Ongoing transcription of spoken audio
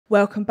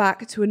Welcome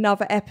back to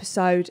another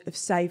episode of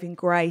Saving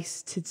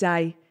Grace.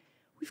 Today,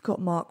 we've got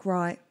Mark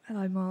Wright.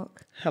 Hello,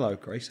 Mark. Hello,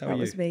 Grace. How are you?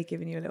 That was me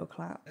giving you a little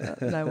clap,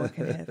 but no one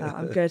can hear that.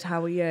 I'm good.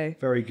 How are you?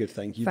 Very good,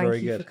 thank you.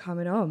 Thank you for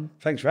coming on.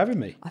 Thanks for having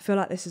me. I feel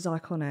like this is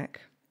iconic.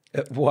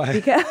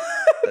 Why?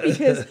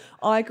 Because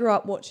I grew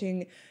up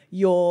watching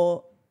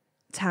your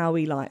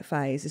Towie like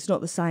phase. It's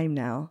not the same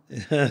now,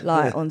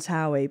 like on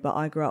Towie, but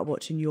I grew up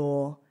watching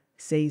your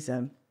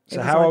season.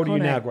 So how old are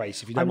you now,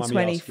 Grace, if you don't mind me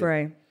asking? I'm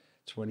 23.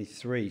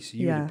 23, so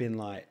you would have been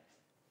like...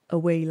 A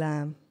wee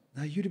lamb.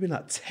 No, you'd have been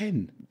like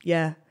 10.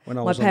 Yeah. When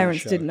I was My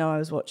parents didn't know I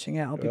was watching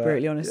it, I'll be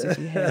brutally honest with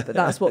you here. But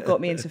that's what got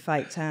me into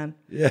fake tan.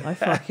 Yeah. I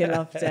fucking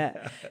loved it.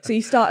 So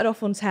you started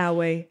off on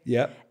Towie.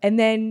 Yep. And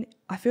then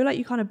I feel like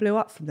you kind of blew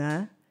up from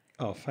there.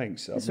 Oh,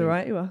 thanks. It's all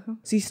right, you're welcome.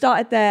 So you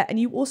started there and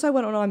you also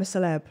went on I'm a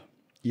Celeb.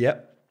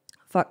 Yep.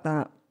 Fuck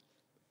that.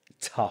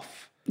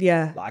 Tough.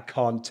 Yeah. Like, I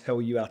can't tell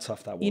you how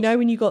tough that was. You know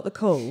when you got the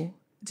call,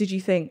 did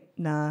you think,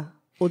 nah?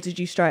 Or did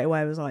you straight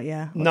away was like,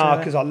 yeah? No,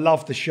 because I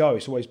love the show.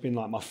 It's always been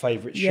like my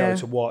favourite show Yeah.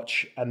 to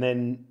watch. And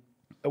then,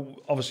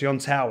 obviously on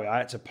Towie, I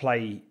had to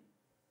play...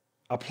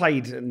 I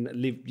played and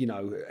lived,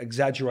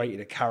 exaggerated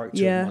a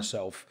character of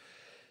myself.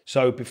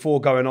 So before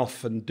going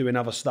off and doing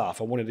other stuff,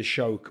 I wanted to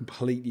show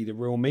completely the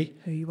real me.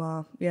 Who you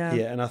are, yeah.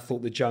 Yeah, and I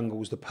thought the jungle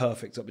was the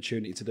perfect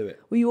opportunity to do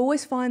it. Well, you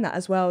always find that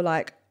as well,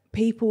 like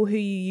people who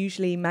you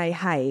usually may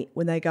hate,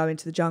 when they go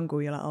into the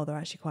jungle, you're like, oh, they're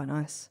actually quite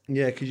nice.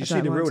 Yeah, because you I see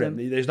don't the real mind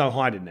them. There's no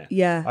hiding there.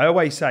 Yeah. I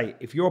always say,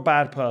 if you're a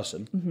bad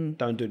person,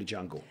 don't do the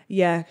jungle.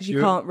 Yeah, because you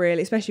can't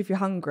really, especially if you're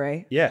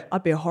hungry. Yeah.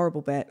 I'd be a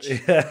horrible bitch.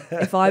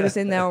 If I was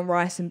in there on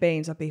rice and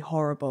beans, I'd be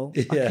horrible.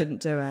 I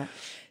couldn't do it.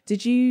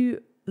 Did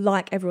you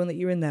like everyone that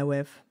you were in there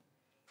with?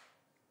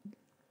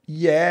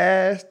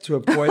 Yeah, to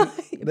a point.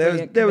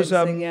 there was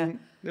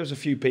a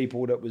few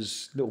people that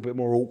was a little bit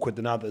more awkward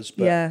than others,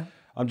 but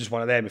I'm just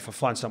one of them. If I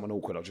find someone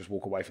awkward, I'll just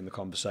walk away from the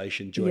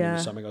conversation, join in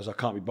with something else. I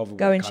can't be bothered with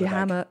Go that into kind your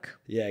of hammock.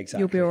 Yeah,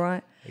 exactly. You'll be all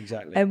right.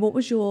 Exactly. And what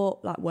was your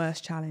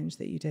worst challenge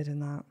that you did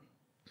in that?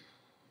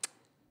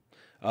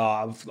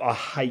 I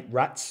hate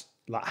rats.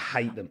 Like,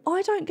 hate them.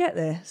 I don't get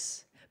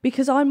this.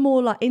 Because I'm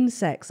more like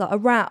insects. Like a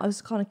rat, I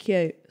was kind of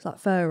cute. It's like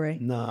furry.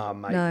 Nah,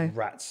 mate. No.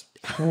 Rats.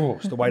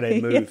 It's the way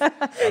they move.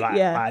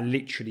 I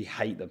literally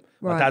hate them.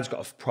 Right. My dad's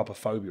got a proper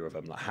phobia of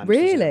them, like hamsters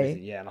and Really?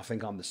 everything. Yeah, and I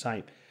think I'm the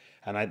same.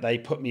 And they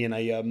put me in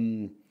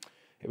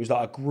it was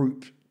like a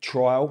group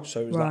trial.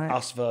 So it was like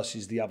us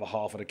versus the other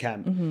half of the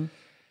camp. Mm-hmm.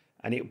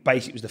 And it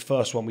basically was the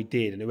first one we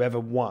did. And whoever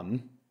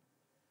won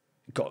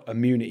got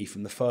immunity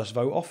from the first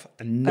vote off,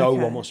 and no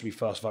one wants to be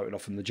first voted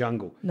off from the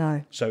jungle.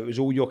 No. So it was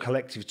all your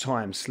collective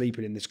time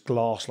sleeping in this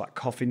glass like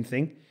coffin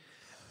thing,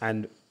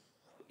 and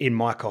in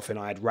my coffin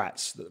I had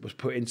rats that was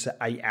put into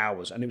 8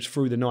 hours, and it was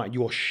through the night.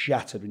 You're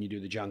shattered when you do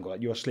the jungle.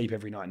 Like, you're asleep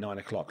every night at 9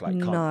 o'clock. Like,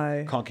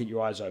 can't keep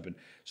your eyes open.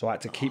 So I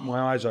had to keep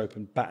my eyes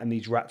open, batting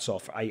these rats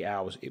off for 8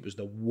 hours. It was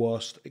the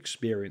worst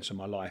experience of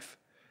my life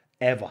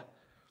ever.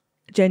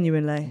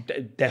 Genuinely.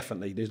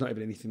 Definitely. There's not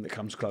even anything that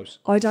comes close.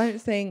 I don't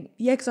think...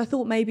 Yeah, because I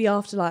thought maybe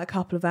after like a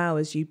couple of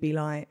hours you'd be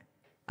like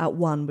at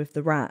one with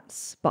the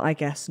rats, but I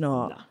guess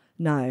not.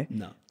 No.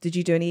 Did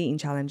you do any eating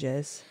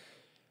challenges?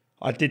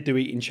 I did do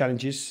eating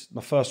challenges.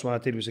 My first one I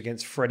did was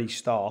against Freddie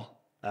Starr,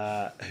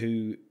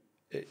 who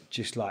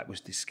just like was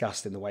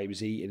disgusting the way he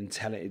was eating and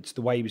telling it's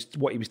the way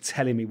what he was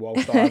telling me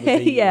whilst I was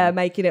eating. Yeah,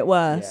 making it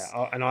worse.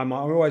 Yeah, and I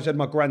always had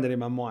my granddad in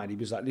my mind. He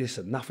was like,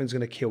 "Listen, nothing's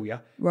going to kill you.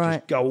 Right.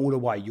 Just go all the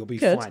way. You'll be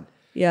fine."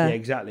 Yeah,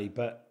 exactly.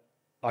 But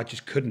I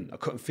just couldn't. I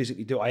couldn't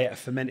physically do it. I ate a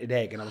fermented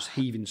egg and I was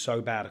heaving so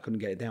bad I couldn't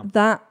get it down.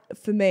 That,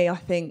 for me, I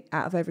think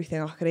out of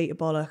everything, I could eat a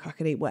bollock, I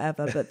could eat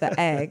whatever, but the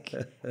egg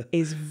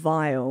is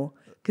vile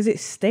because it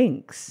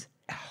stinks.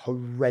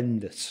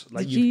 Horrendous.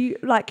 Like,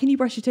 can you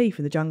brush your teeth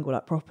in the jungle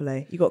like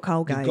properly? You got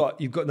Colgate.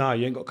 No,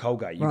 you ain't got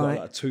Colgate. You've got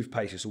like a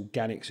toothpaste. It's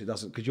organic, so it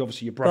doesn't, because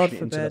obviously you're brushing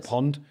it into the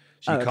pond,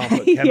 so you can't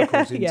put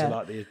chemicals into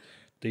like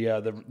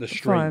the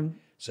stream. Fine.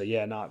 So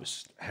yeah, no, it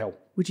was hell.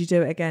 Would you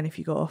do it again if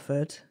you got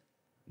offered?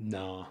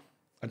 No,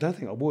 I don't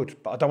think I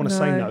would, but I don't want to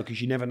say no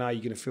because you never know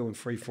you're going to feel in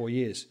 3-4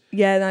 years.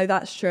 Yeah, no,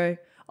 that's true.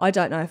 I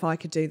don't know if I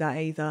could do that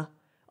either.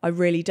 I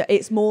really do.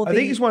 It's more. I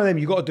think it's one of them.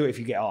 You got to do it if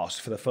you get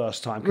asked for the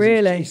first time.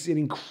 Really, it's an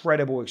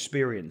incredible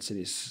experience, and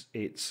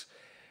it's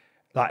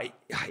like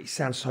it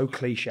sounds so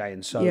cliche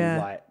and so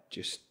like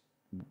just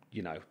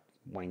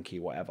wanky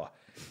or whatever.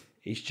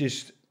 It's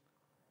just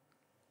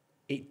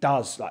it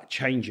does like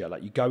change you.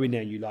 Like you go in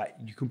there and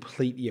you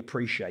completely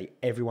appreciate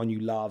everyone you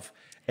love,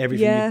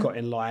 everything you've got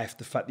in life,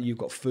 the fact that you've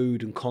got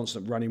food and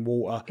constant running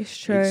water. It's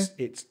true.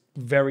 It's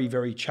very,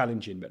 very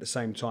challenging, but at the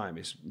same time,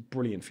 it's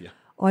brilliant for you.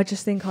 I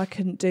just think I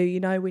couldn't do,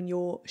 when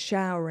you're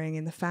showering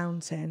in the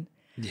fountain.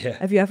 Yeah.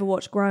 Have you ever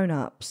watched Grown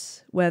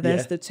Ups where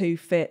there's the two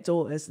fit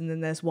daughters and then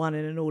there's one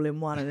in an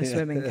all-in-one and a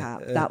swimming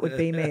cap? That would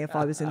be me if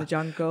I was in the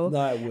jungle.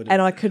 No, it wouldn't.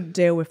 And I couldn't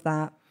deal with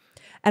that.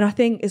 And I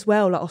think as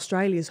well, like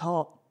Australia's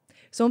hot.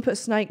 If someone put a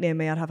snake near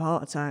me, I'd have a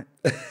heart attack.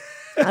 I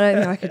don't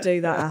think I could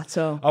do that at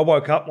all. I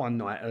woke up one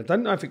night and I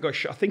don't know if it got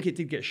I think it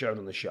did get shown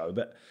on the show,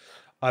 but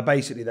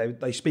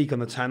they speak on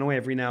the tannoy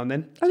every now and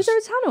then. Oh, is there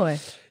a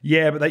tannoy?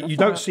 Yeah, but you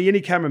don't see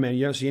any cameramen,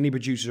 you don't see any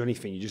producers or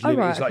anything. You just live,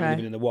 it's like you're okay.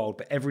 living in the wild.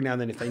 But every now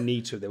and then, if they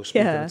need to, they'll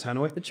speak on the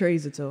tannoy. The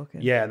trees are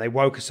talking. Yeah, and they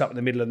woke us up in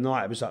the middle of the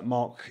night. It was like,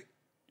 Mark,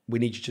 we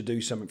need you to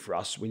do something for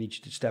us. We need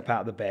you to step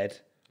out of the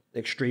bed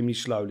extremely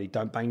slowly.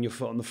 Don't bang your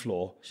foot on the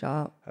floor. Shut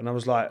up. And I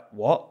was like,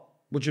 what?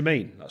 What do you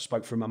mean? I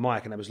spoke through my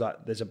mic, and I was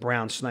like, there's a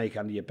brown snake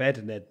under your bed,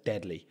 and they're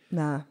deadly.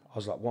 Nah. I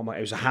was like, what am I?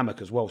 It was a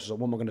hammock as well. So I was like,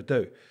 what am I going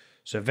to do?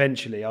 So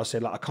eventually I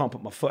said, like, I can't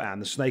put my foot out,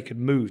 and the snake had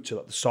moved to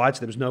like the side, so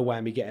there was no way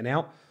of me getting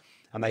out.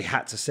 And they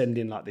had to send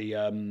in like the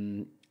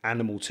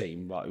animal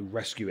team, like, who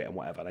rescue it and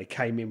whatever. They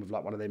came in with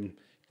like one of them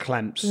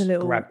clamps,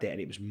 grabbed it, and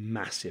it was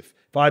massive.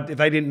 If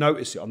they didn't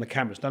notice it on the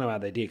cameras, don't know how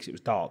they did because it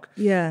was dark.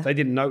 Yeah. If they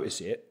didn't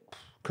notice it,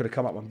 could have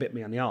come up and bit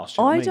me on the arse.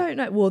 I don't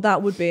know. Well,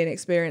 that would be an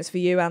experience for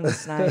you and the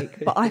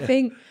snake. But I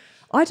think,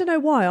 I don't know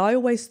why. I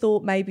always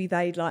thought maybe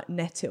they'd like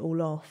net it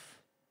all off.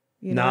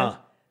 You know?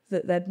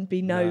 That there'd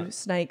be no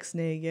snakes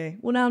near you.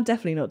 Well, now I'm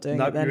definitely not doing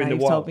it then. Now you've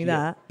told me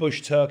that.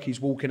 Bush turkeys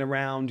walking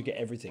around, you get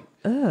everything.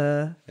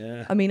 Yeah.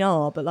 I mean,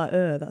 but like,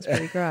 that's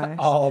pretty gross.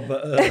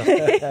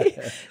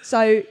 But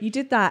So you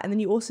did that, and then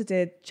you also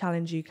did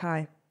Challenge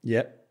UK.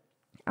 Yeah.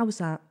 How was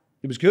that?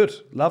 It was good.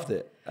 Loved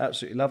it.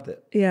 Absolutely loved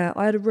it. Yeah,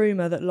 I had a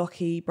rumour that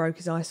Lockie broke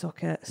his eye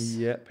sockets.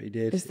 Yep, he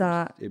did.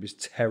 It was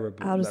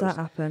terrible. How does that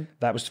happen?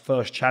 That was the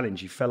first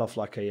challenge. He fell off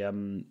like a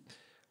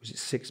was it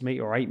 6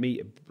 metre or 8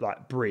 metre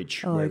like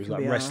bridge where he was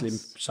like wrestling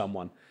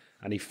someone,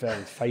 and he fell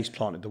and face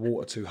planted the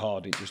water too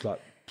hard. It just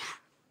like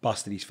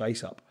busted his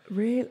face up.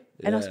 Really?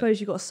 Yeah. And I suppose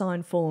you've got to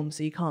sign forms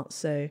so you can't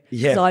sue.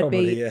 Yeah, I'd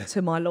be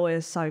to my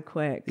lawyers so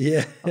quick.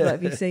 Yeah. I'm like,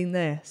 have you seen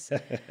this?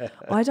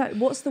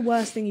 What's the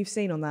worst thing you've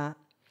seen on that?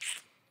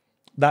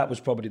 That was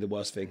probably the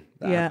worst thing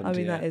that happened. I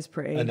mean, that is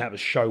pretty. And that was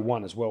show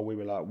 1 as well. We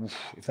were like,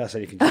 if that's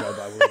anything to go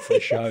by, we're in for a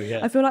show, yeah.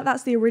 I feel like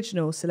that's the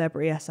original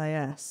Celebrity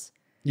SAS.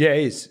 Yeah,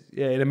 it is.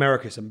 Yeah, in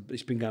America,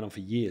 it's been going on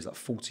for years, like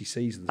 40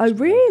 seasons. Oh,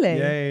 really?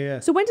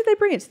 Yeah. So when did they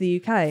bring it to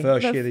the UK?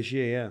 First year this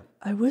year, yeah.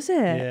 Oh, was it?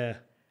 Yeah.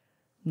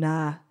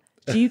 Nah.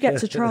 Do you get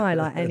to try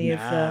like any of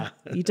the...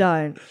 You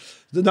don't?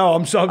 No,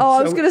 I'm sorry.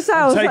 I was going to say...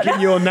 I'm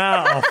taking your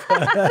now off.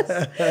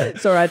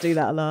 Sorry, I do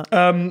that a lot.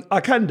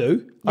 I can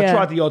do. I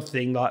tried the odd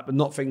thing, but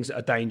not things that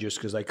are dangerous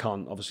because they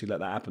can't obviously let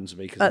that happen to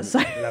me because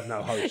they'll have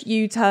no host.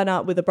 You turn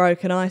up with a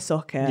broken eye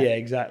socket. Yeah,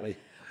 exactly.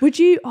 Would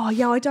you...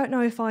 I don't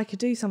know if I could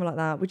do something like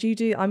that. Would you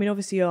do... I mean,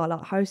 obviously you're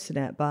like hosting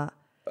it, but...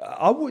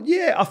 I would,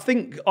 yeah. I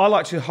think I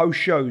like to host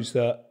shows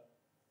that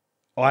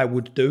I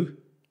would do,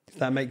 if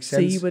that makes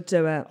sense. So you would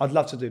do it? I'd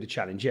love to do the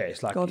challenge, yeah.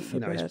 It's like,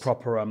 it's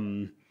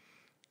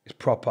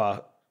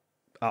proper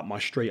up my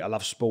street. I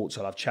love sports.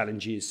 I love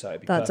challenges. So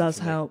it'd be that does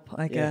help,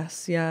 I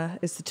guess. Yeah,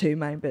 it's the two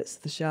main bits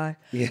of the show.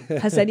 Yeah.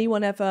 Has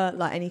anyone ever,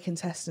 like any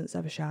contestants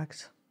ever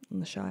shagged on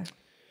the show?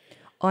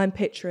 I'm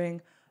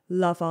picturing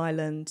Love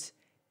Island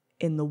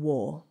in the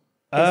war.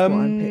 Is what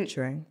I'm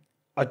picturing.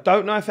 I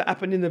don't know if it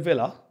happened in the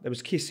villa. There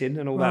was kissing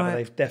and all that, but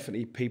they've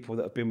definitely people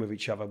that have been with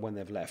each other when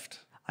they've left.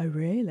 Oh,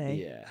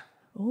 really? Yeah.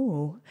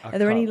 Oh, are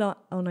there any like?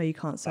 Oh no, you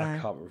can't say. I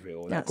can't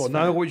reveal that. That's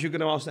no, what was you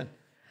going to ask then?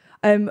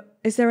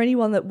 Is there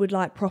anyone that would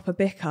like proper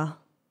bicker?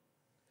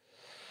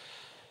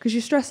 Because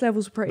your stress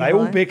levels are pretty high. They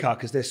all bicker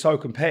because they're so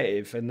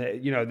competitive, and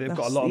they've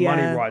got a lot of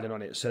money riding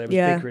on it. So they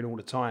was bickering all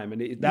the time,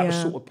 and that was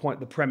sort of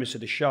the premise of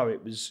the show.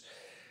 It was,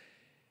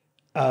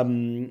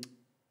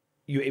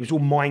 it was all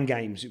mind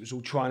games. It was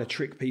all trying to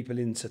trick people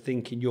into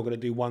thinking you're going to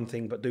do one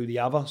thing but do the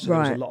other. So there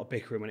was a lot of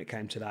bickering when it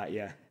came to that.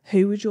 Yeah.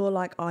 Who would your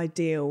like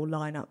ideal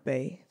lineup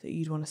be that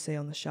you'd want to see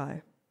on the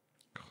show?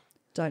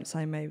 Don't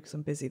say me because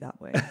I'm busy that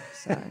week.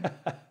 So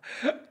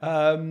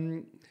I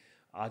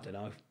don't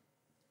know.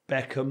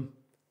 Beckham,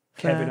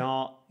 Kevin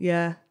Hart,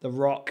 The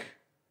Rock,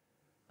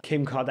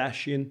 Kim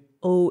Kardashian.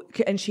 Oh,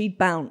 and she'd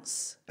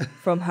bounce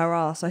from her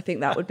ass. I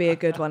think that would be a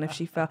good one if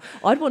she fell.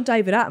 I'd want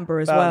David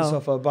Attenborough as well. Bounce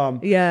off her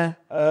bum. Yeah.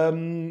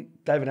 David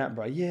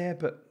Attenborough. Yeah,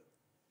 but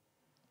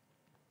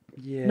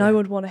no one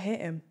would want to hit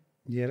him.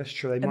 Yeah, that's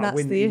true. They might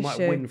win. They might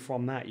win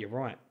from that. You're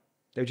right.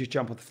 They'll just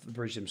jump off the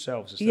bridge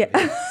themselves instead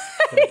of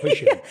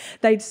pushing them.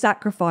 They'd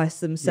sacrifice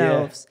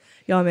themselves.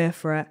 Yeah, I'm here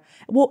for it.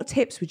 What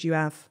tips would you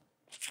have?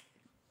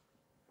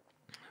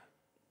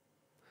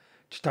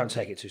 Just don't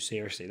take it too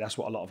seriously. That's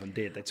what a lot of them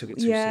did. They took it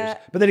too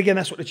seriously. But then again,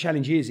 that's what the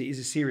challenge is. It is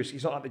a serious.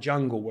 It's not like the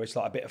jungle where it's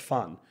like a bit of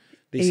fun.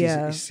 This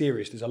is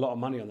serious. There's a lot of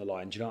money on the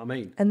line. Do you know what I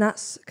mean? And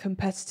that's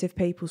competitive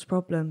people's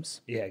problems.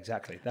 Yeah,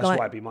 exactly. That's why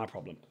it'd be my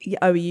problem.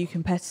 Oh, are you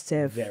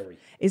competitive? Very.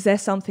 Is there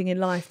something in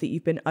life that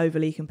you've been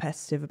overly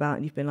competitive about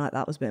and you've been like,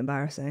 that was a bit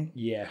embarrassing?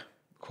 Yeah,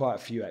 quite a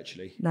few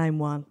actually. Name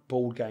one.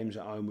 Board games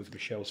at home with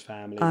Michelle's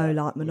family. Oh,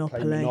 like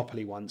Monopoly. We played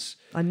Monopoly once.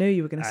 I knew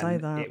you were going to say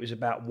that. It was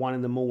about 1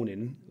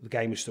 a.m. The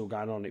game was still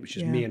going on. It was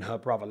just me and her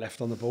brother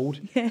left on the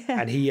board. Yeah.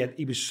 And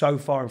he was so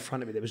far in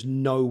front of me, there was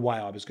no way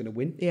I was going to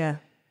win. Yeah.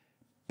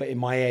 But in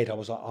my head, I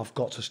was like, I've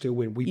got to still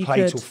win. We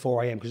played till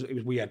 4 a.m. because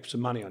we had some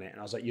money on it. And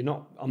I was like,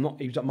 I'm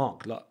not. He was like,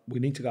 Mark, like, we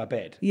need to go to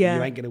bed. Yeah.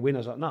 You ain't going to win. I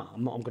was like, no,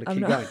 I'm not. I'm going to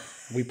keep going.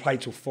 We played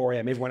till 4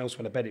 a.m. Everyone else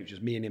went to bed. It was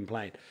just me and him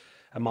playing.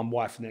 And my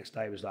wife the next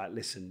day was like,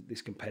 listen,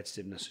 this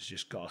competitiveness has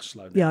just got to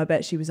slow down. Yeah, I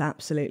bet she was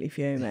absolutely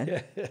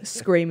fuming,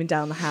 screaming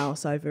down the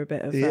house over a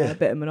bit of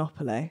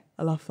Monopoly.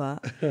 I love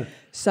that.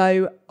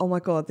 So, oh my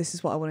God, this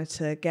is what I wanted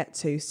to get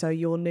to. So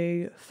your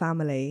new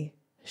family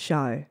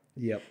show.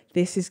 Yep.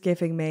 This is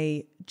giving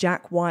me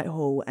Jack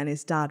Whitehall and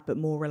his dad, but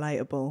more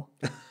relatable,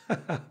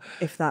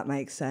 if that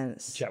makes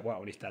sense. Jack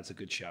Whitehall and his dad's a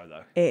good show,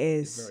 though. It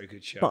is. It's a very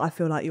good show. But I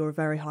feel like you're a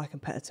very high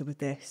competitor with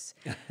this.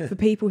 For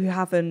people who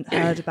haven't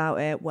heard about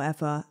it,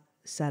 whatever,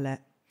 sell it.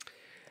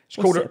 It's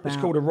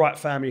called a Wright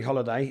family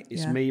holiday.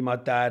 It's me, my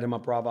dad, and my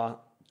brother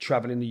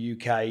traveling the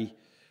UK,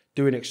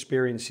 doing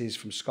experiences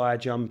from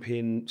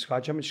skydiving to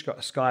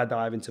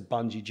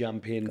bungee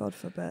jumping, God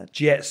forbid,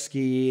 jet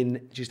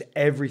skiing, just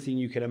everything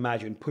you can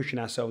imagine, pushing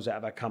ourselves out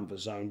of our comfort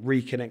zone,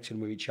 reconnecting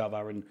with each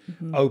other and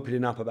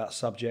opening up about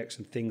subjects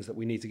and things that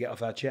we need to get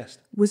off our chest.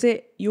 Was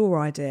it your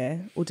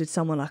idea or did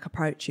someone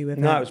approach you with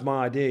it? No, it was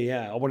my idea,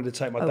 yeah. I wanted to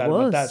take my dad.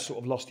 My dad sort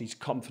of lost his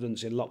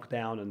confidence in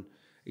lockdown and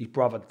his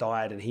brother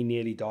died and he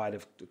nearly died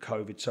of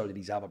COVID. So did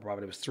his other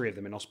brother. There was 3 of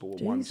them in hospital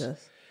at once.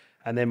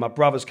 And then my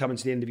brother's coming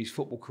to the end of his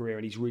football career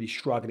and he's really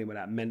struggling with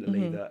that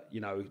mentally that,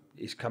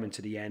 he's coming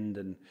to the end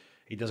and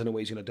he doesn't know what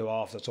he's going to do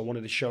after. So I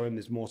wanted to show him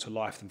there's more to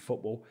life than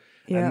football.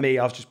 Yeah. And me,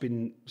 I've just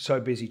been so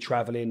busy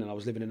traveling and I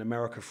was living in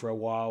America for a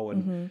while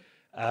and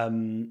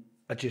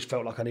I just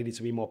felt like I needed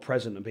to be more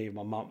present and be with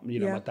my mum,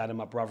 my dad and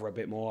my brother a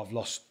bit more. I've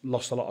lost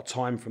a lot of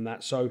time from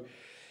that. So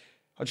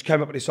I just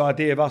came up with this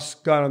idea of us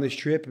going on this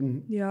trip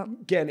and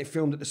getting it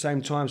filmed at the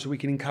same time so we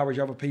can encourage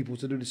other people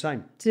to do the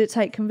same. Did it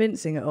take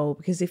convincing at all?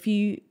 Because if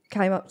you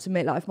came up to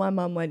me, if my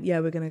mum went, yeah,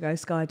 we're going to go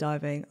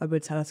skydiving, I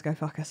would tell her to go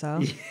fuck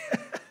herself.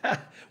 Yeah.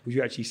 Would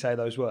you actually say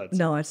those words?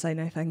 No, I'd say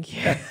no, thank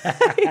you.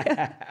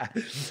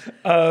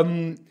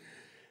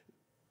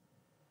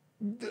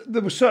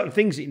 There were certain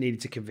things that you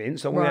needed to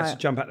convince. Like when we had to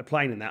jump out the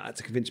plane and that, I had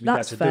to convince my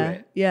dad to do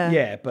it. Yeah.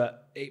 Yeah,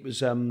 but it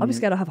was... I'm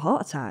scared I'll have a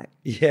heart attack.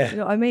 Yeah. You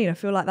know what I mean? I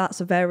feel like that's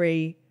a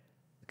very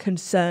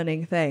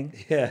concerning thing.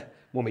 Yeah.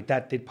 Well, my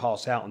dad did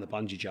pass out on the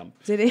bungee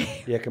jump. Did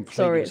he? Yeah, completely.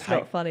 Sorry, it's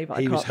not funny, but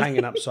he was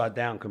hanging upside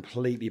down,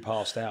 completely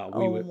passed out.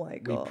 My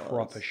God. We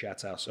proper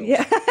shat ourselves.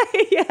 Yeah,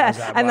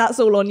 yeah. And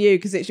that's all on you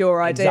because it's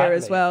your idea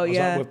as well.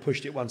 Like, we've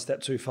pushed it one step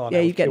too far.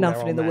 Yeah, you get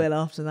nothing in the will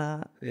after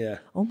that. Yeah.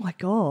 Oh my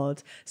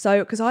God. So,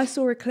 because I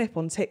saw a clip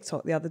on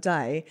TikTok the other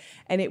day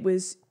and it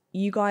was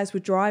you guys were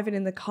driving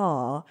in the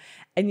car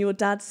and your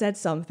dad said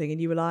something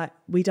and you were like,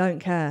 we don't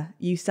care.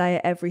 You say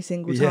it every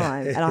single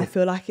time. And I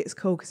feel like it's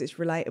cool because it's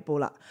relatable.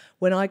 Like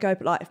when I go,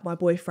 if my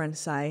boyfriend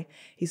say,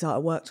 he's like, I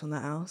worked on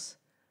that house.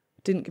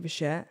 Didn't give a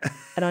shit.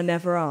 And I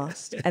never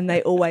asked. And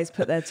they always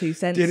put their 2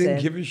 cents in.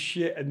 Didn't give a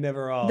shit and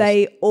never asked.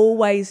 They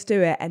always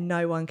do it and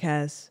no one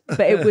cares.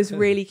 But it was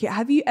really cute.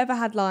 Have you ever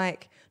had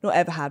not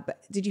ever had,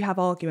 but did you have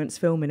arguments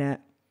filming it?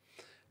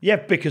 Yeah,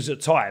 because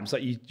at times,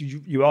 like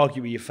you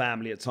argue with your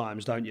family at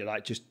times, don't you?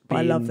 Like just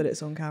being, I love that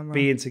it's on camera.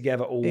 Being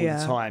together all the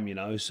time,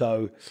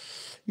 So,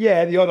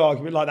 yeah, the odd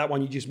argument like that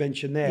one you just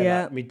mentioned there.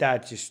 Yeah. Like, my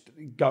dad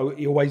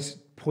he always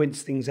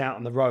points things out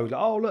on the road.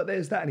 Like, oh, look,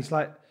 there's that. And he's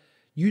like,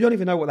 you don't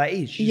even know what that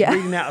is. She's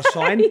reading out a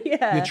sign.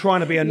 You're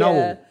trying to be a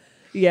know-all.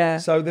 Yeah.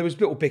 So there was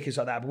little bickers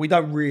like that, but we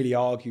don't really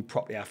argue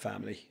properly, our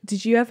family.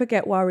 Did you ever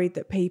get worried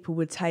that people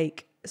would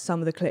take some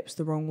of the clips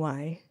the wrong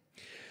way?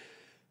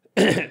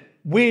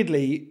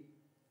 Weirdly...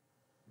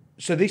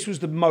 So this was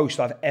the most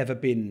I've ever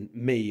been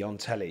me on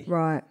telly.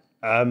 Right.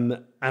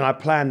 And I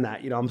planned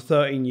that. I'm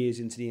 13 years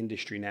into the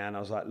industry now, and I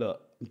was like,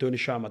 look, I'm doing a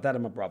show with my dad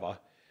and my brother.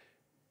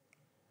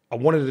 I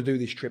wanted to do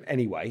this trip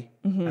anyway.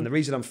 And the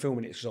reason I'm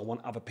filming it is because I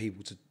want other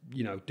people to,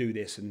 do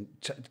this and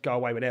go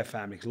away with their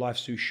family because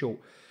life's too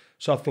short.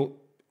 So I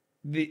thought,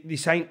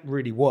 this ain't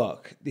really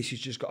work. This has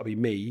just got to be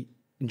me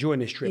enjoying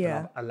this trip and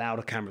I've allowed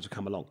a camera to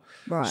come along.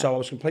 Right. So I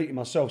was completely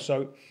myself.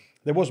 So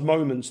there was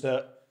moments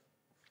that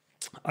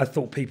I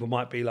thought people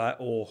might be like,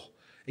 oh,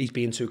 he's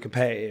being too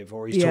competitive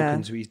or he's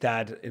talking to his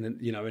dad in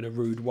a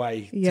rude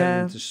way,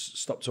 telling him to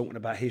stop talking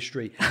about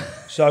history.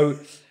 So,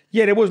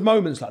 there was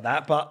moments like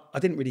that, but I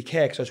didn't really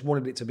care because I just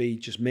wanted it to be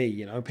just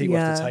me, People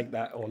have to take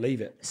that or leave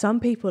it. Some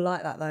people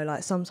like that though.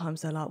 Like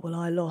sometimes they're like, well,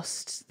 I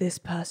lost this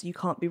person. You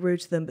can't be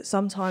rude to them. But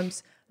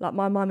sometimes, like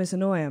my mum is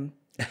annoying.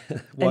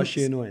 Why is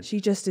she annoying? She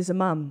just is a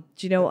mum.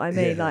 Do you know what I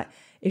mean? Like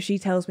if she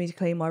tells me to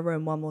clean my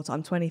room one more time,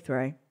 I'm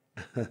 23.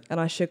 And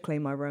I should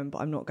clean my room, but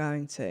I'm not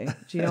going to.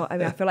 Do you know what I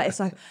mean? I feel like it's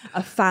like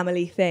a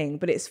family thing,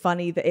 but it's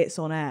funny that it's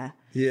on air.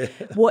 Yeah.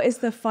 What is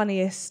the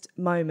funniest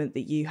moment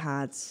that you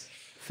had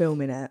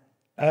filming it?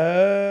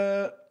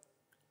 It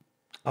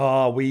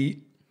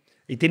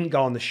didn't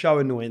go on the show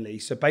annoyingly.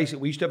 So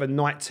basically we used to have a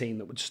night team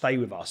that would stay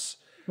with us,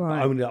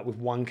 but only with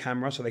one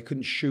camera, so they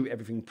couldn't shoot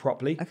everything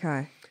properly.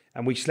 Okay.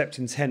 And we slept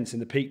in tents in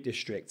the Peak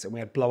District and we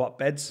had blow-up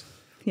beds.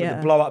 But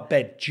the blow-up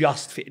bed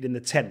just fitted in the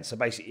tent. So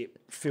basically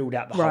it filled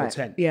out the whole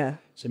tent. Yeah.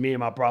 So me and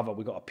my brother,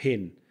 we got a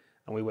pin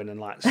and we went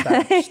and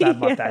stabbed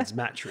my dad's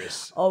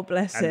mattress. Oh,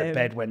 bless him. And the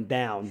bed went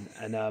down.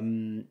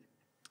 And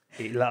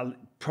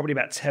probably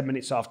about 10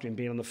 minutes after him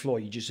being on the floor,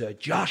 you just heard,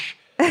 Josh.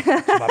 So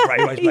my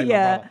brother always made my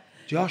brother.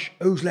 Josh,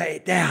 who's let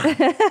it down?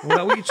 We're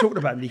like, what are you talking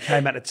about? And he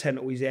came out of the tent,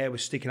 all his hair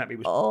was sticking up. He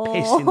was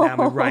pissing down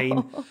with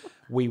rain.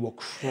 We were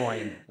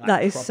crying.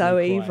 That is so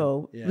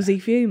evil. Yeah. Was he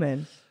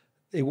fuming?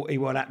 He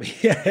went at me.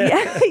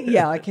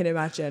 Yeah, I can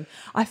imagine.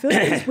 I feel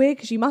like it's weird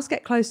because you must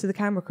get close to the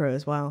camera crew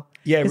as well.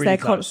 Yeah, because really they're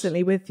close.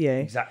 Constantly with you.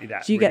 Exactly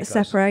that. Do you really get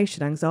close.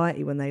 separation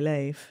anxiety when they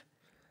leave?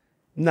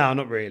 No,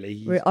 not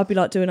really. I'd be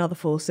like, do another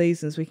 4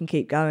 seasons. We can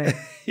keep going.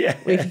 Yeah,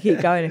 we can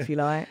keep going if you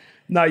like.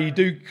 No, you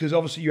do, because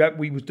obviously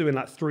we was doing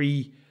like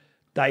 3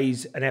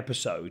 days an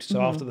episode.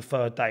 So after the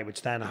 3rd day, we'd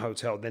stay in a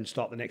hotel, then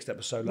start the next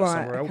episode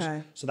somewhere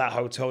else. So that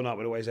hotel night,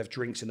 we'd always have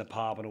drinks in the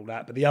pub and all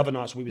that. But the other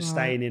nights, we were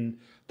staying in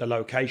the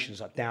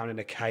locations, like down in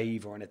a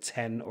cave or in a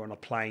tent or on a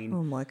plane.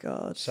 Oh my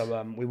God.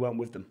 So we weren't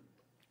with them.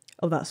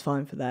 Oh, that's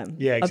fine for them.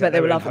 Yeah, exactly. I bet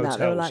they were loving hotels,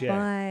 that. They were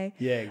like, bye.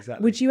 Yeah,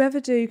 exactly. Would you ever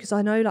do, because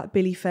I know like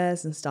Billy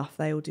Fairs and stuff,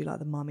 they all do like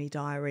the mummy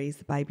diaries,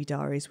 the baby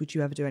diaries. Would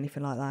you ever do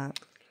anything like that?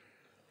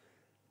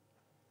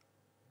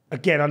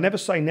 Again, I never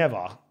say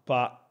never,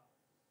 but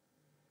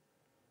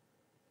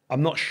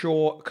I'm not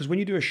sure, because when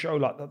you do a show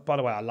like that, by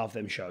the way, I love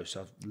them shows.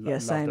 So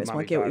same. It's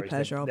my guilty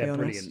pleasure, I'll be honest.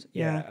 Brilliant.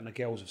 Yeah, and the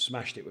girls have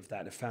smashed it with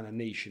that. They've found a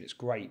niche and it's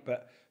great.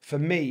 But for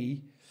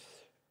me,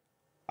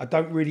 I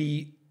don't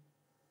really,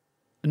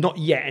 not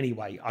yet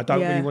anyway, I don't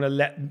really want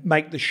to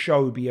make the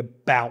show be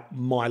about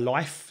my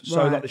life.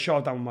 So like the show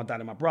I've done with my dad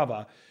and my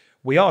brother,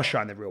 we are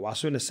showing the real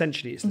us. So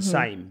essentially it's the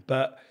same,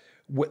 but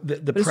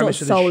the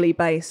premise it's not solely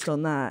based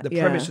on that. The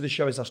premise of the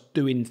show is us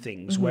doing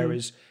things,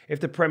 whereas if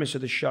the premise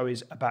of the show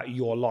is about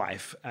your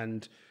life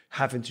and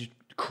having to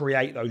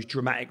create those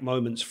dramatic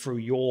moments through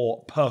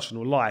your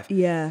personal life,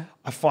 I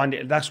find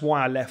it. That's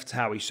why I left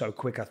Howie so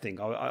quick. I think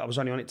I was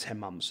only on it 10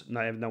 months.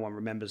 No one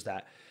remembers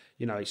that.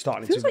 You know, it's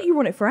starting. It feels like you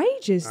were on it for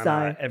ages,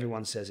 though.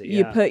 Everyone says it.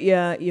 You put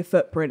your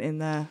footprint in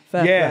there.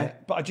 But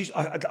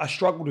I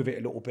struggled with it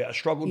a little bit. I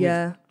struggled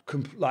with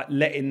like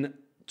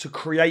to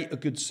create a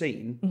good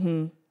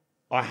scene.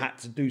 I had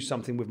to do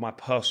something with my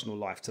personal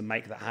life to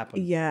make that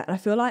happen. Yeah, and I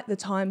feel like the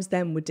times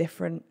then were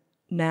different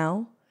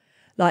now.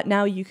 Like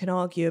now you can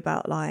argue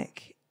about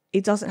like,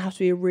 it doesn't have to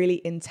be a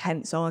really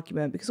intense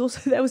argument because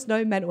also there was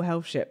no mental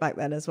health shit back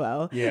then as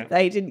well. Yeah.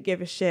 They didn't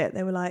give a shit.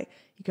 They were like,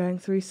 you're going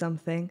through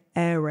something,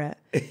 air it.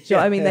 Do you know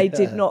what I mean? They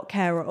did not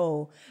care at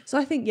all. So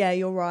I think, yeah,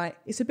 you're right.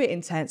 It's a bit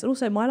intense. And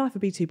also my life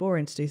would be too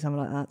boring to do something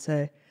like that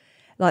too.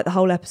 Like the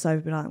whole episode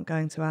would be like, I'm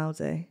going to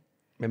Aldi.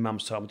 My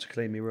mum's told me to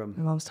clean my room.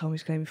 My mum's told me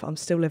to clean my room. I'm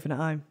still living at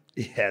home.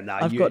 Yeah, no,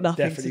 I've got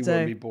nothing definitely to do.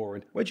 wouldn't be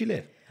boring. Where'd you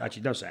live?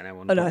 Actually, don't say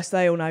anyone. Oh, no, so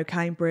they all know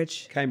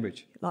Cambridge.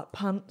 Cambridge. Like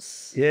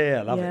punts. Yeah,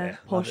 I love it there.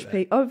 Posh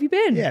people. Oh, have you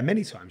been? Yeah,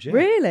 many times, yeah.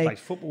 Really? Played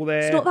football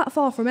there. It's not that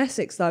far from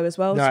Essex, though, as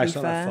well, no, to be it's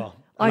not fair. that far.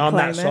 And I'm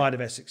that side of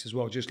Essex as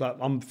well. Just like,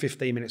 I'm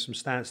 15 minutes from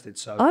Stansted,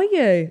 so... Are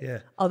you? Yeah.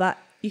 Oh,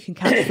 you can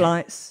catch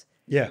flights.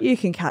 Yeah. You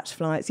can catch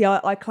flights.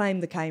 Yeah, I claim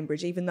the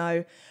Cambridge, even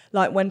though,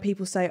 like, when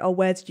people say, oh,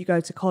 where did you go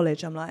to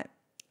college? I'm like,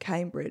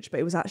 Cambridge, but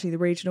it was actually the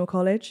regional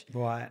college.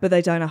 Right. But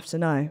they don't have to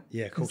know.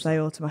 Yeah, of course. Because they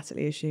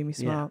automatically assume you're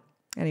smart.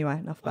 Yeah. Anyway,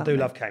 enough about I do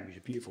love Cambridge.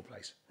 A beautiful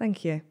place.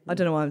 Thank you. I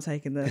don't know why I'm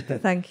taking the...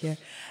 but thank you.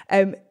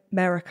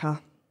 America.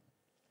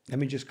 Let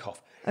me just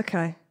cough.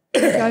 Okay.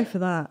 Go for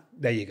that.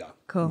 There you go.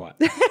 Cool.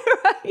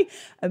 Right.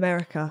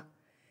 America.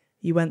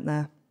 You went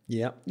there.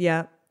 Yeah.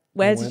 Yeah.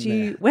 Where did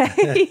you...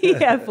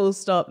 yeah, full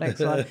stop. Next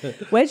one.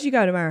 Where did you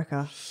go in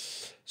America?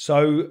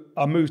 So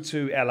I moved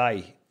to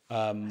LA.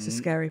 It's a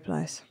scary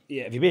place.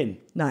 Yeah, have you been?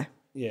 No.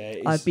 Yeah,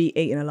 I'd be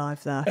eaten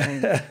alive there, I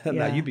think. Yeah.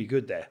 No, you'd be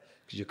good there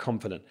because you're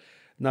confident.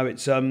 No,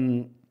 it's I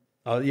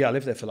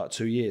lived there for like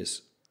 2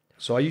 years.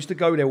 So I used to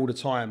go there all the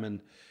time, and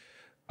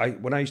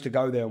when I used to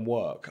go there and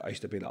work, I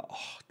used to be like,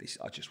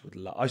 I just would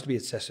love. I used to be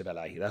obsessed with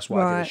LA. That's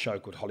why I did a show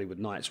called Hollywood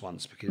Nights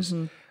once, because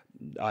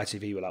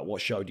ITV were like,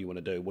 what show do you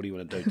want to do? What do you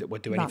want to do? We'll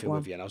do anything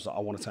with you. And I was like, I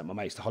want to take my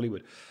mates to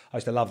Hollywood. I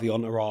used to love The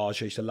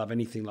Entourage. I used to love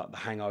anything like The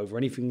Hangover,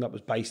 anything that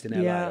was based in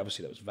LA. Yeah.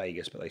 Obviously, that was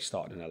Vegas, but they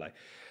started in LA.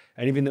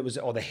 Anything that was,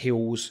 or The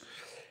Hills.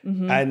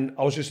 And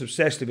I was just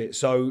obsessed with it.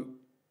 So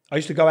I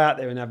used to go out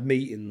there and have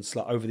meetings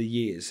like over the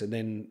years. And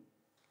then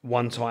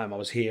one time I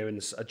was here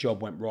and a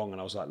job went wrong.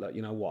 And I was like, look,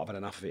 you know what? I've had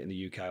enough of it in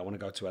the UK. I want to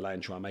go to LA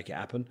and try and make it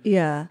happen.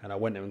 Yeah. And I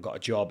went there and got a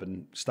job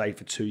and stayed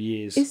for 2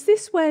 years. Is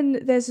this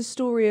when there's a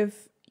story of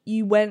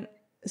you went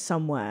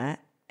somewhere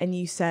and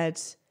you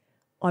said,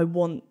 I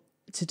want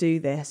to do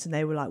this, and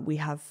they were like, we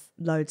have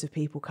loads of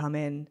people come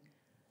in,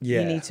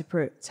 you need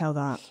to tell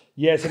that?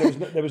 Yeah, so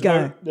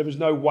there was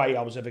no way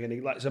I was ever going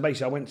to, like, so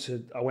basically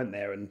I went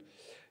there and,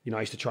 you know,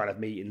 I used to try and have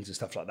meetings and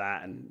stuff like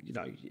that, and, you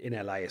know, in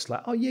LA it's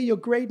like, oh yeah, you're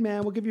great,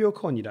 man, we'll give you a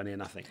call, and you don't hear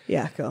nothing.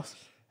 Yeah, of course.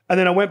 And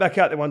then I went back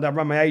out there one day, I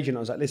rang my agent, I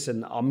was like,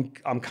 listen,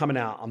 I'm coming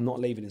out, I'm not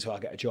leaving until I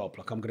get a job.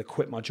 Like, I'm going to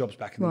quit my jobs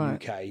back in the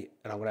UK, and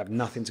I'm going to have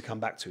nothing to come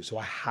back to, so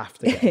I have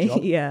to get a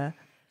job. Yeah.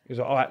 He was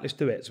like, all right, let's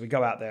do it. So we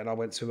go out there, and I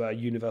went to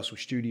Universal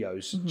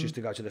Studios just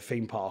to go to the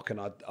theme park, and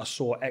I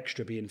saw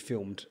Extra being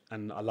filmed,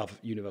 and I love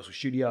Universal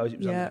Studios. It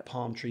was under the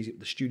palm trees.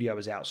 The studio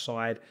was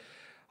outside.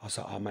 I was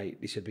like, oh,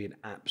 mate, this would be an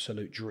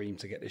absolute dream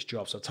to get this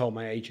job. So I told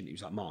my agent, he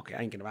was like, Mark, it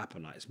ain't going to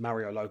happen. Like, it's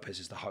Mario Lopez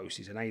is the host.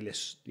 He's an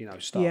A-list,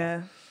 star.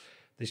 Yeah.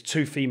 there's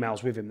 2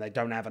 females with him. They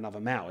don't have another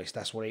male.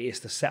 That's what it is.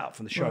 The setup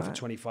from the show for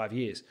 25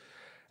 years.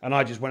 And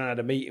I just went and had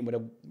a meeting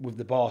with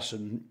the boss,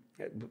 and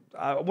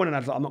I went and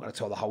had, I'm not going to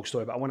tell the whole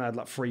story, but I went and had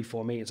like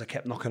 3-4 meetings. I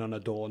kept knocking on the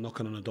door, and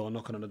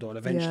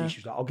eventually she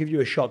was like, I'll give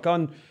you a shot. Go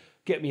and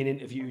get me an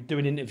interview, do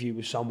an interview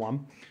with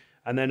someone,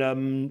 and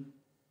then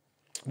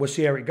we'll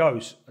see how it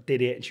goes. I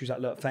did it, and she was like,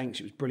 look, thanks,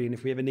 it was brilliant.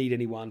 If we ever need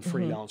anyone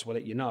freelance, we'll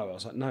let you know. I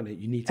was like, no,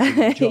 you need to give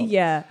me a job.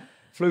 Yeah.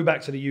 Flew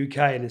back to the UK,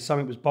 and then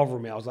something was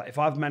bothering me. I was like, if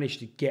I've managed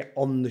to get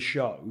on the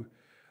show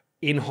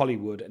in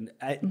Hollywood and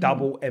a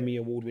double Emmy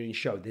award-winning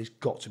show, there's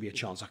got to be a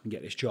chance I can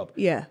get this job.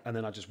 Yeah. And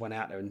then I just went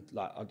out there, and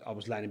like I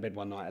was laying in bed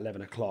one night at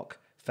 11 o'clock,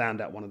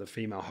 found out one of the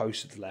female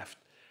hosts had left.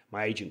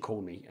 My agent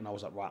called me, and I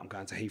was like, right, I'm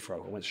going to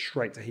Heathrow. I went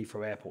straight to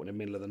Heathrow Airport in the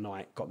middle of the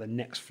night, got the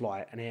next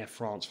flight, an Air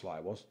France flight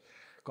it was,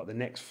 got the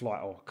next flight,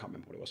 I can't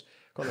remember what it was,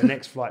 got the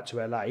next flight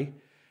to LA,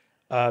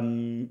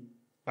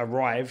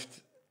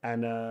 arrived,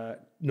 and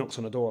knocked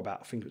on the door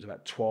I think it was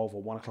about 12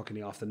 or 1 o'clock in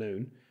the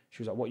afternoon.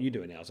 She was like, what are you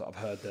doing here? I was like, I've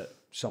heard that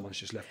someone's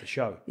just left the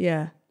show.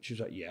 Yeah. She was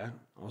like, yeah.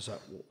 I was like,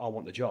 well, I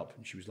want the job.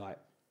 And she was like,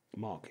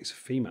 Mark, it's a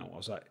female. I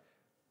was like,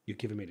 you're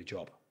giving me the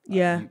job. Like,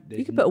 yeah.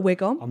 You can put a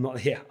wig on. I'm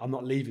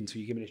not leaving until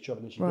you give me this job.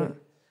 And then she did. And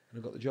I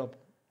got the job.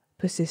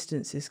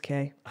 Persistence is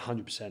key.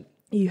 100%.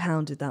 You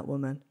hounded that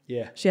woman.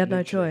 Yeah. She had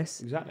no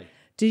choice. Exactly.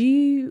 Do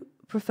you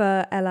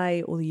prefer LA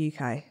or the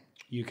UK?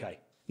 UK.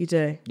 You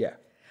do? Yeah.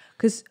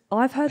 Because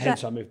I've heard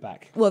Hence I moved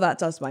back. Well, that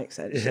does make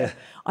sense. Yeah.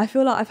 I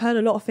feel like I've heard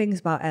a lot of things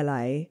about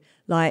LA.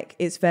 Like,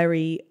 it's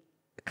very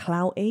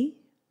clouty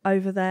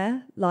over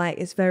there. Like,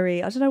 it's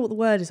very, I don't know what the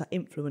word is, like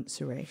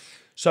influencery.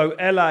 So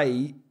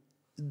LA,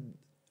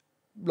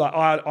 like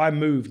I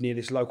moved near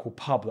this local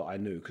pub that I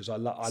knew because I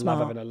love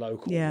having a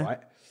local,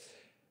 right?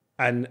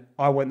 And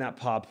I went that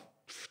pub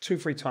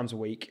 2-3 times a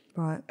week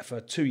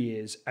for 2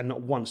 years, and not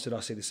once did I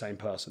see the same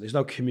person. There's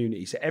no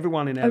community. So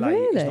everyone in LA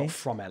is not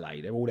from LA.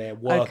 They're all there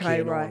working.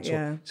 Okay, right,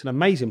 yeah. It's an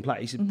amazing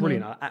place. It's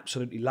brilliant. I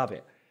absolutely love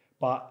it.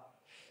 But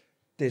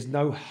there's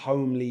no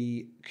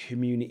homely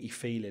community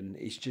feeling.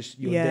 It's just,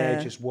 you're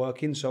there just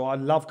working. So I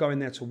love going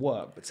there to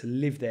work, but to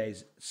live there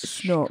is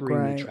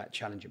extremely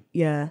challenging.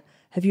 Yeah.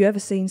 Have you ever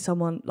seen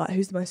someone, like,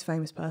 who's the most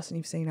famous person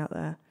you've seen out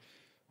there?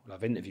 Well,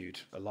 I've interviewed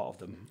a lot of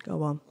them.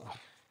 Go on.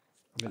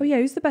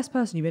 Who's the best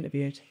person you've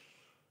interviewed?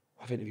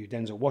 I've interviewed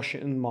Denzel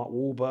Washington, Mark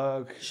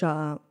Wahlberg. Shut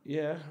up.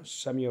 Yeah,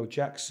 Samuel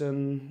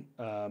Jackson.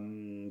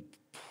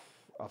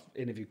 I've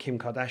interviewed Kim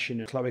Kardashian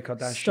and Khloe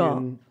Kardashian.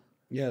 Stop.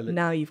 Yeah.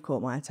 Now you've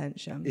caught my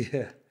attention.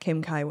 Yeah.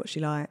 Kim K, what's she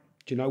like?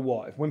 Do you know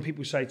what? When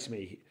people say to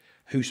me,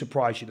 who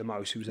surprised you the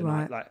most? Who was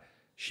like,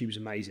 she was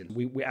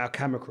amazing. Our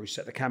camera crew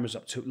set the cameras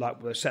up to,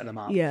 like, we're setting them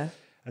up. Yeah.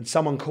 And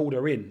someone called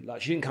her in.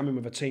 Like, she didn't come in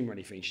with a team or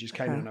anything. She just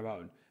came in on her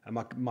own. And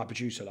my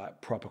producer,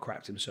 like, proper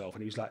cracked himself.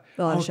 And he was like,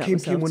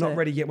 Kim, we're not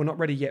ready yet. We're not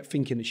ready yet,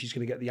 thinking that she's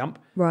going to get the ump.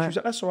 Right. She was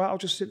like, that's all right. I'll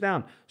just sit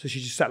down. So she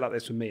just sat like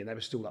this with me. And they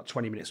were still like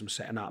 20 minutes from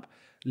setting up.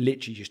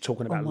 Literally just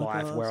talking about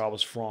life, where I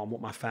was from,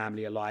 what my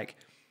family are like.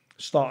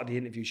 Started the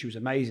interview. She was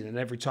amazing. And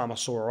every time I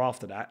saw her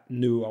after that,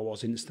 knew who I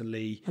was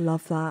instantly. I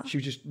love that. She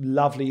was just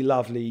lovely,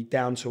 lovely,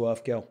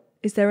 down-to-earth girl.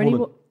 Is there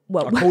anyone...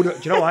 Well, I called her.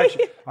 Do you know what?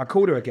 I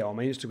called her a girl on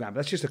my Instagram. But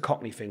that's just a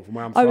Cockney thing from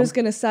where I'm from. I was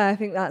going to say, I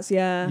think that's,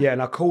 Yeah,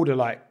 and I called her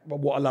like,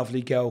 what a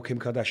lovely girl, Kim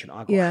Kardashian.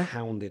 I got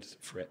hounded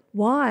for it.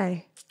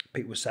 Why?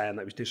 People were saying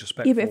that it was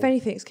disrespectful. Yeah, but if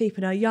anything, it's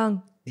keeping her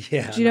young.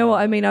 Yeah. Do you know what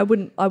I mean? I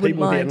wouldn't mind.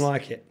 People didn't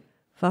like it.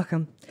 Fuck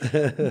them.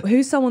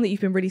 Who's someone that you've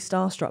been really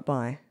starstruck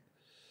by?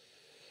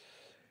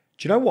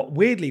 Do you know what?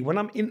 Weirdly, when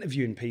I'm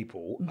interviewing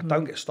people, I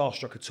don't get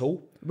starstruck at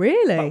all.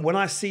 Really? But when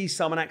I see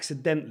someone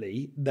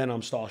accidentally, then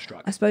I'm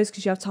starstruck. I suppose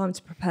because you have time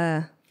to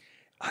prepare.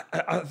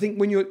 I think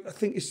when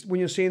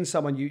you're seeing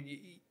someone,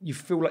 you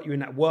feel like you're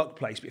in that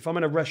workplace. But if I'm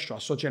in a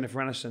restaurant, I saw Jennifer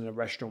Aniston in a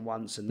restaurant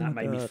once, and that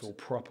made me feel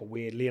proper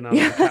weird. Leonardo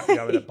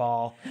DiCaprio at a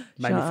bar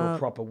made me feel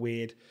proper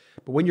weird.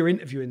 But when you're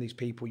interviewing these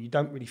people, you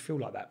don't really feel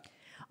like that.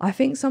 I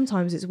think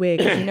sometimes it's weird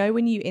because, you know,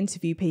 when you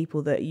interview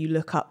people that you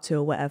look up to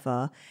or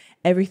whatever,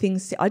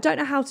 everything's... I don't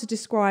know how to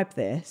describe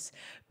this,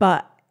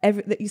 but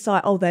it's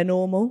like, oh, they're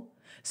normal.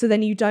 So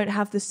then you don't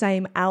have the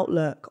same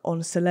outlook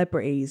on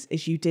celebrities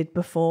as you did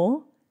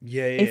before.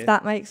 Yeah. If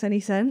that makes any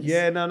sense.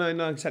 Yeah, no,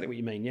 exactly what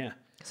you mean, yeah.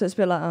 So it's a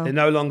bit like... They're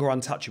no longer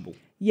untouchable.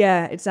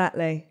 Yeah,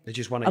 exactly. They're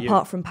just one of you.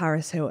 Apart from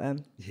Paris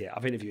Hilton. Yeah,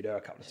 I've interviewed her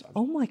a couple of times.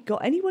 Oh my God,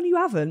 anyone you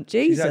haven't?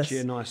 Jesus. She's actually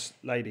a nice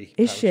lady.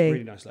 Is she? She's a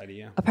really nice lady,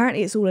 yeah.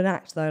 Apparently it's all an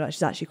act though, like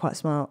she's actually quite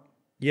smart.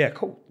 Yeah,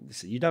 cool.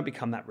 Listen, you don't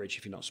become that rich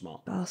if you're not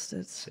smart.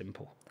 Bastards.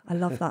 Simple. I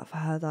love that for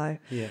her though.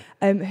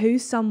 Yeah.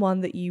 Who's someone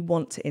that you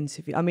want to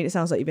interview? I mean, it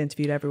sounds like you've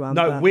interviewed everyone.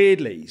 No,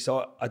 weirdly.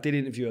 So I did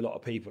interview a lot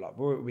of people. Like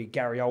with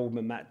Gary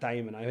Oldman, Matt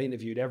Damon. I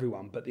interviewed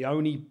everyone, but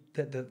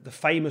the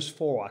famous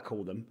four, I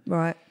call them.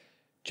 Right.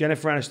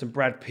 Jennifer Aniston,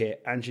 Brad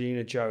Pitt,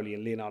 Angelina Jolie,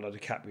 and Leonardo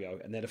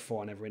DiCaprio, and they're the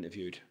four I never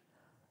interviewed.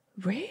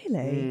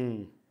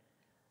 Really?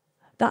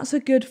 That's a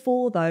good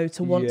four though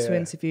to want to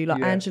interview.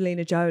 Like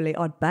Angelina Jolie,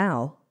 I'd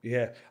bow.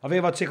 Yeah, I think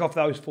if I tick off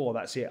those four,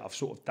 that's it. I've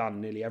sort of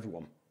done nearly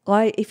everyone.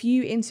 If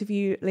you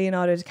interview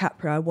Leonardo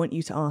DiCaprio, I want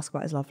you to ask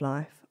about his love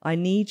life. I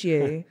need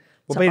you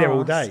We'll be there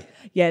all day.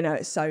 Yeah, no,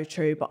 it's so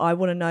true. But I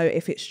want to know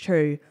if it's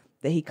true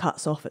that he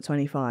cuts off at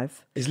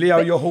 25. Is Leo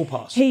your hall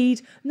pass?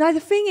 No, the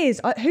thing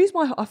is, I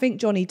think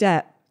Johnny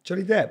Depp.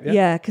 Johnny Depp, yeah?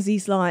 Yeah, because he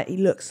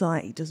looks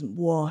like he doesn't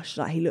wash.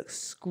 Like, he looks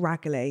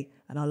scraggly,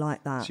 and I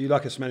like that. So you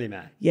like a smelly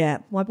man? Yeah,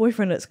 my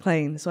boyfriend looks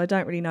clean, so I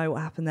don't really know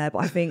what happened there, but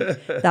I think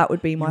that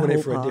would be my hall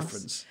pass. You want it for a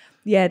difference.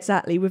 Yeah,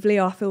 exactly. With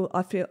Leo, I feel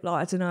like,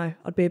 I don't know,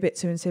 I'd be a bit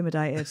too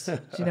intimidated. Do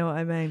you know what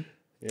I mean?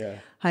 Yeah.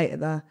 Hate it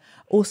there.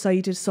 Also,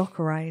 you did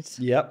soccer aid.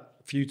 Yep,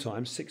 a few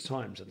times, 6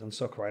 times I've done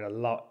soccer aid.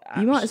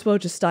 You might as well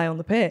just stay on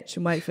the pitch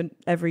and wait for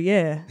every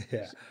year.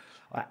 Yeah,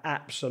 I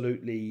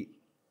absolutely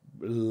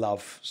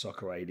love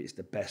soccer aid. It's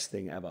the best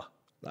thing ever.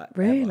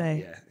 Really? Ever.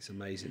 Yeah, it's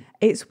amazing.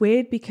 It's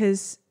weird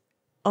because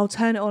I'll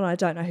turn it on and I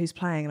don't know who's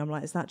playing and I'm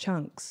like, is that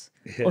Chunks?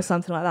 Yeah. Or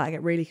something like that. I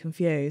get really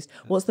confused.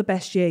 What's the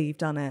best year you've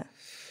done it?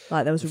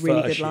 Like, there was a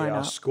really good lineup.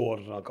 I scored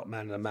and I got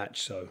man of the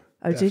match. So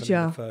did you?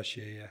 The first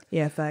year, yeah.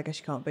 Yeah, fair. I guess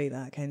you can't beat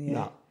that, can you?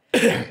 No.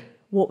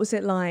 What was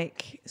it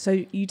like?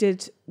 So you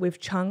did with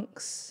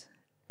Chunks,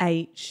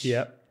 H.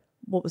 Yep.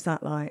 What was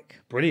that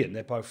like? Brilliant.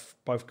 They're both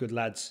good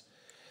lads.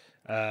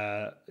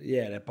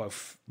 They're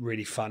both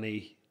really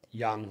funny,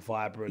 young,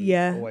 vibrant.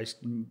 Yeah. Always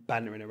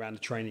bantering around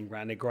the training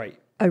ground. They're great.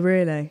 Oh,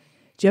 really?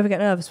 Do you ever get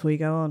nervous before you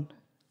go on?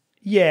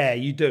 Yeah,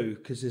 you do,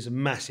 because there's a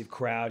massive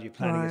crowd. You're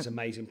playing against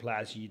amazing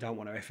players. You don't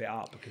want to F it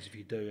up, because if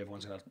you do,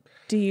 everyone's going to.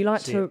 Do you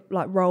like to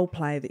role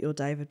play that you're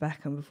David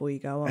Beckham before you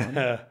go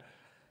on?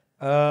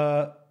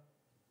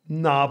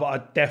 No, but I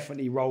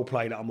definitely role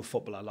play that I'm a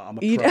footballer. Like, I'm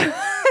a pro.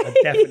 I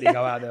definitely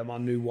go out there in my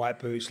new white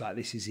boots. Like,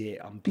 this is it.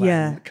 I'm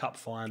playing the cup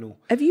final.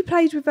 Have you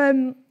played with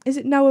is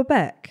it Noah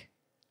Beck?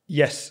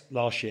 Yes,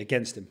 last year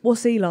against him.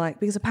 What's he like?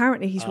 Because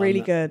apparently he's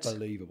really good.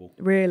 Unbelievable.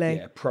 Really?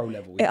 Yeah, pro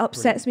level. It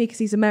upsets me because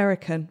he's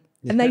American.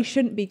 And they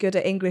shouldn't be good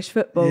at English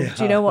football. Yeah,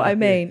 do you know what I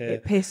mean? Yeah.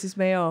 It pisses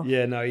me off.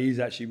 Yeah, no, he's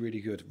actually really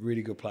good.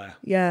 Really good player.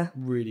 Yeah.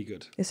 Really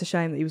good. It's a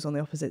shame that he was on the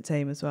opposite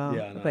team as well.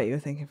 Yeah, I know. I bet you were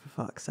thinking, for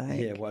fuck's sake.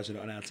 Yeah, why is he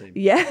not on our team?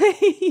 Yeah.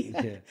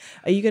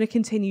 Are you going to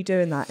continue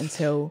doing that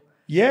until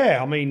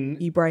I mean,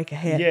 you break a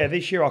hip? Yeah,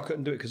 this year I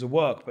couldn't do it because of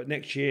work. But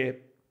next year,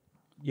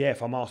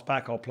 if I'm asked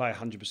back, I'll play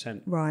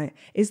 100%. Right.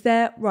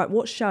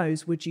 What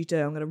shows would you do?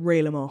 I'm going to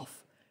reel them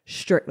off.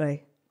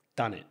 Strictly.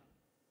 Done it.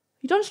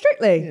 You done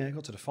Strictly? Yeah, I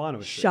got to the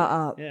final. Shut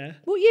up. Yeah.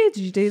 What year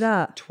did you do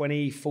that?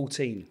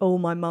 2014. Oh,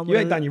 my mum. You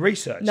ain't done your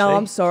research. No, see?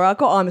 I'm sorry. I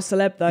got I'm a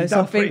Celeb though,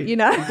 so I think You've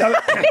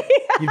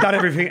done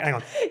everything. Hang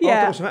on.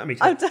 Yeah.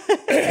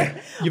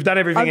 You've done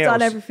everything else. I've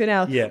done everything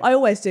else. Yeah. I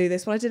always do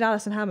this. When I did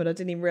Alison Hammond, I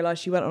didn't even realise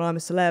she went on I'm a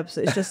Celeb,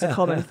 so it's just a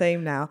common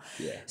theme now.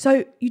 Yeah.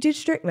 So you did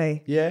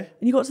Strictly? Yeah. And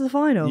you got to the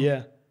final?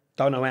 Yeah.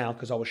 Don't know how,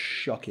 because I was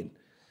shocking.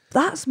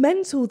 That's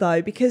mental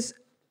though, because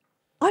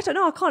I don't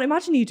know. I can't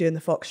imagine you doing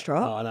the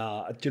foxtrot. Oh,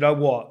 no. Do you know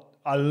what?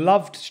 I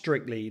loved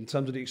Strictly in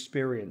terms of the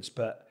experience,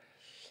 but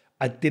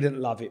I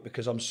didn't love it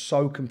because I'm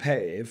so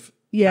competitive.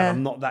 Yeah. And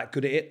I'm not that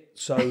good at it.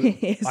 So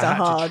I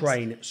had to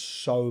train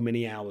so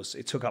many hours.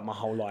 It took up my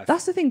whole life.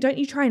 That's the thing. Don't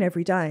you train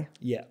every day?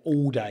 Yeah,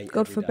 all day.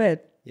 God forbid.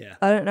 Yeah.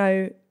 I don't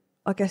know.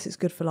 I guess it's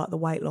good for like the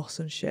weight loss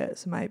and shit,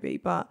 so maybe.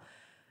 But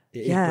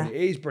it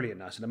is brilliant.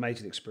 That's an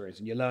amazing experience.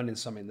 And you're learning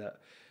something that,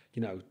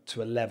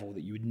 to a level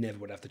that you never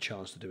would have the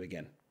chance to do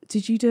again.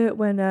 Did you do it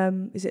when,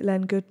 is it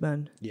Len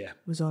Goodman? Yeah.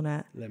 Was on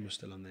it? Len was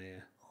still on there,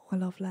 yeah. Oh, I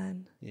love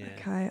Len. Yeah.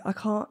 Okay. I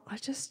can't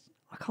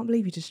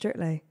believe you did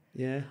Strictly.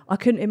 Yeah. I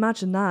couldn't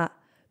imagine that,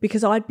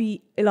 because I'd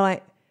be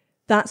like,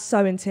 that's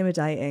so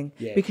intimidating.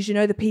 Yeah. Because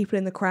the people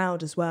in the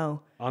crowd as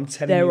well. I'm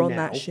telling you they're now, on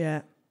that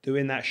shit.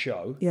 Doing that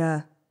show.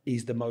 Yeah.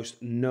 Is the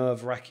most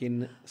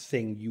nerve-wracking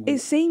thing you will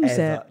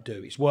ever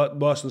do. It's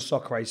worse than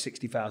soccer aid,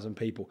 60,000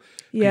 people.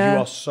 Because you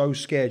are so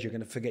scared you're going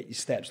to forget your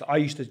steps. I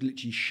used to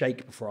literally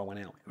shake before I went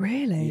out.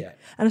 Really? Yeah.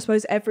 And I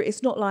suppose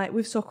it's not like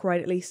with soccer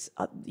aid, at least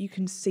you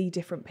can see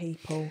different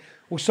people.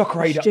 Well,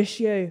 soccer aid... It's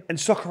just you. And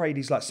soccer aid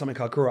is like something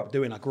I grew up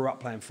doing. I grew up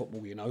playing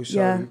football, So,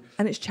 yeah,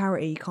 and it's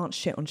charity. You can't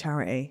shit on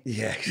charity.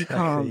 Yeah, exactly. You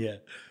can't.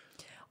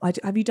 Yeah.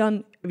 Have you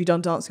done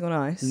Dancing on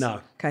Ice?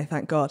 No. Okay,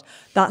 thank God.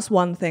 That's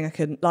one thing I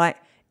couldn't...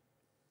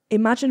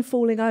 Imagine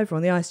falling over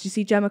on the ice. Do you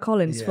see Gemma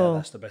Collins fall? Yeah,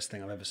 that's the best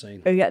thing I've ever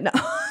seen. Oh, yeah, no.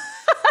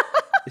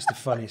 It's the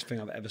funniest thing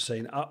I've ever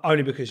seen.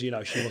 Only because, she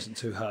wasn't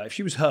too hurt. If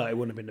she was hurt, it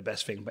wouldn't have been the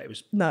best thing, but it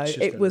was... No,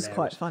 it was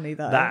quite funny,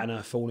 though. That and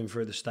her falling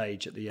through the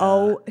stage at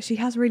the... she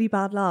has really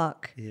bad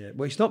luck. Yeah,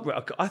 well, it's not...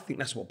 I think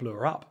that's what blew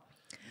her up.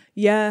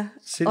 Yeah,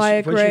 I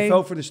agree. When she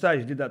fell through the stage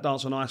and did that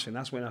Dance on Ice thing,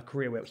 that's when her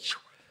career went...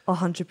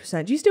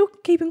 100%. Do you still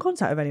keep in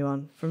contact with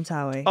anyone from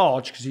Towie?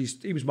 Oh, because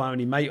he was my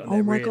only mate on there,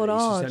 Oh, my really.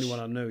 God, He's the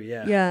only one I knew,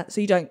 yeah. Yeah,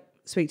 so you don't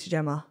speak to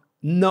Gemma?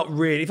 Not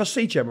really. If I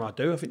see Gemma, I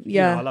do. I think,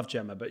 I love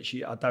Gemma, but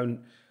I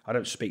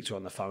don't speak to her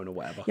on the phone or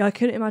whatever. Yeah, I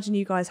couldn't imagine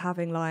you guys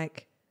having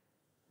like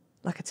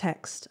a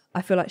text.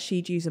 I feel like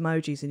she'd use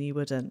emojis and you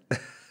wouldn't,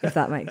 if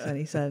that makes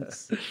any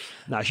sense.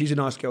 No, she's a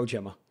nice girl,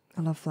 Gemma.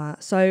 I love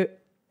that. So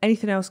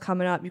anything else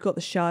coming up? You've got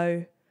the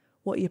show.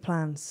 What are your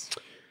plans?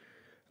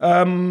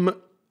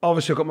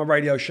 Obviously, I've got my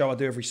radio show I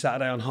do every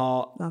Saturday on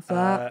Heart. Love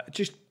that.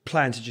 Just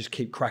plan to just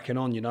keep cracking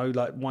on,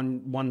 like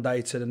one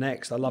day to the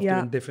next. I love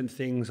doing different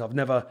things. I've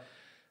never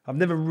I've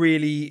never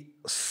really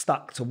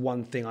stuck to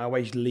one thing. I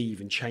always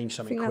leave and change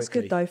something quickly. I think that's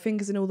good though.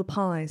 Fingers in all the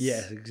pies.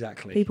 Yeah,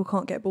 exactly. People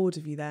can't get bored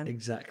of you then.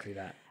 Exactly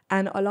that.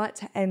 And I like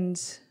to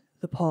end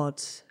the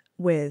pod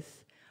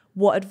with,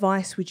 what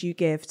advice would you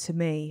give to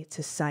me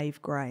to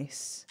save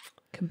grace?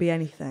 Can be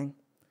anything.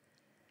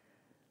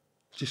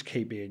 Just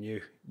keep being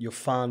you. You're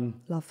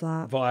fun. Love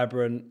that.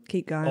 Vibrant.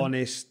 Keep going.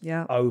 Honest.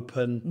 Yeah.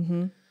 Open.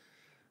 Mm-hmm.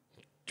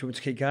 Do you want me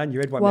to keep going?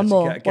 Your head won't one be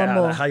able more, to get out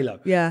more. of that halo.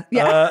 Yeah.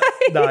 Yeah.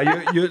 No,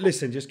 you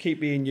listen, just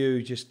keep being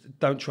you. Just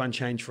don't try and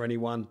change for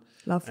anyone.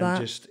 Love that.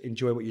 And just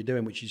enjoy what you're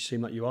doing, which you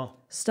seem like you are.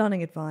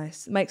 Stunning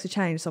advice. It makes a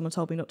change. Someone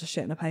told me not to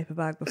shit in a paper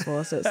bag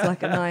before, so it's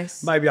like a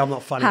nice... Maybe I'm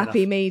not funny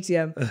happy enough.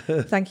 medium.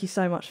 Thank you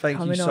so much for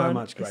coming on. Thank you so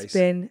much, Grace. It's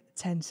been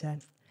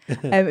 10-10.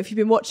 If you've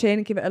been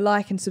watching, give it a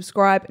like and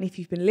subscribe. And if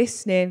you've been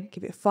listening,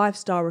 give it a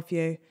 5-star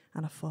review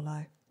and a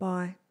follow.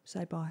 Bye.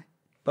 Say bye.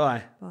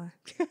 Bye. Bye.